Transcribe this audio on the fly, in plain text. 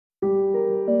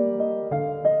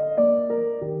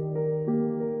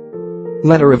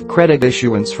Letter of credit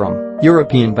issuance from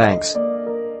European banks.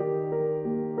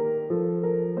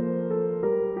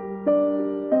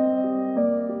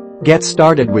 Get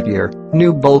started with your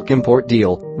new bulk import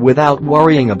deal without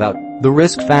worrying about the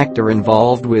risk factor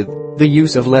involved with the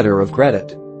use of letter of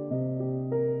credit.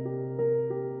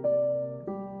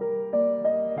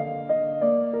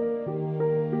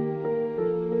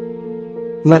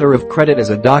 Letter of credit is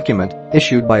a document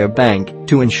issued by a bank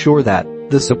to ensure that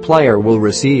the supplier will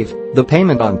receive the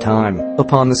payment on time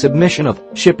upon the submission of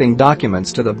shipping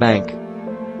documents to the bank.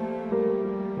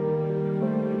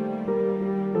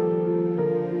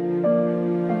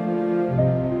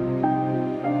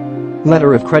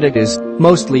 Letter of credit is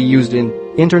mostly used in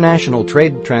international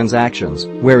trade transactions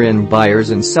wherein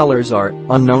buyers and sellers are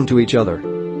unknown to each other.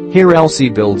 Here L.L.C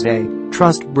builds a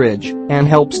trust bridge and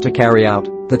helps to carry out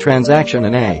the transaction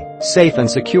in a safe and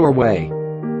secure way.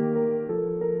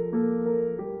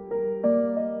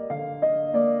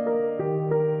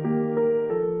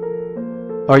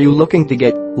 Are you looking to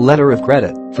get letter of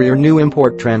credit for your new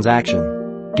import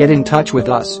transaction? Get in touch with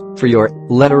us for your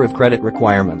letter of credit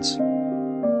requirements.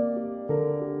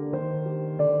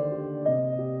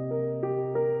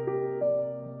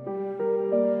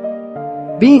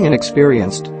 Being an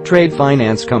experienced trade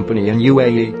finance company in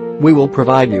UAE, we will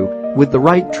provide you with the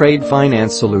right trade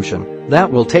finance solution that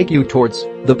will take you towards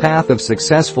the path of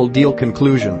successful deal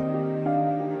conclusion.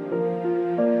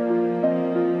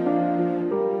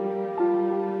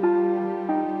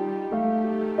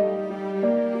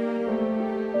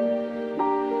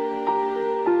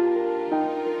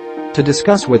 To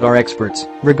discuss with our experts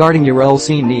regarding your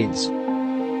L.L.C needs,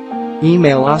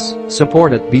 email us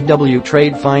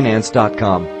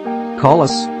support@bwtradefinance.com. Call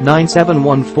us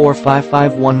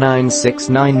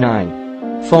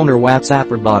 971455196999. Phone or WhatsApp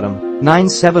or bottom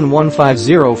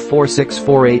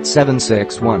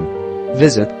 971504648761.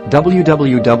 Visit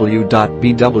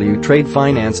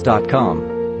www.bwtradefinance.com.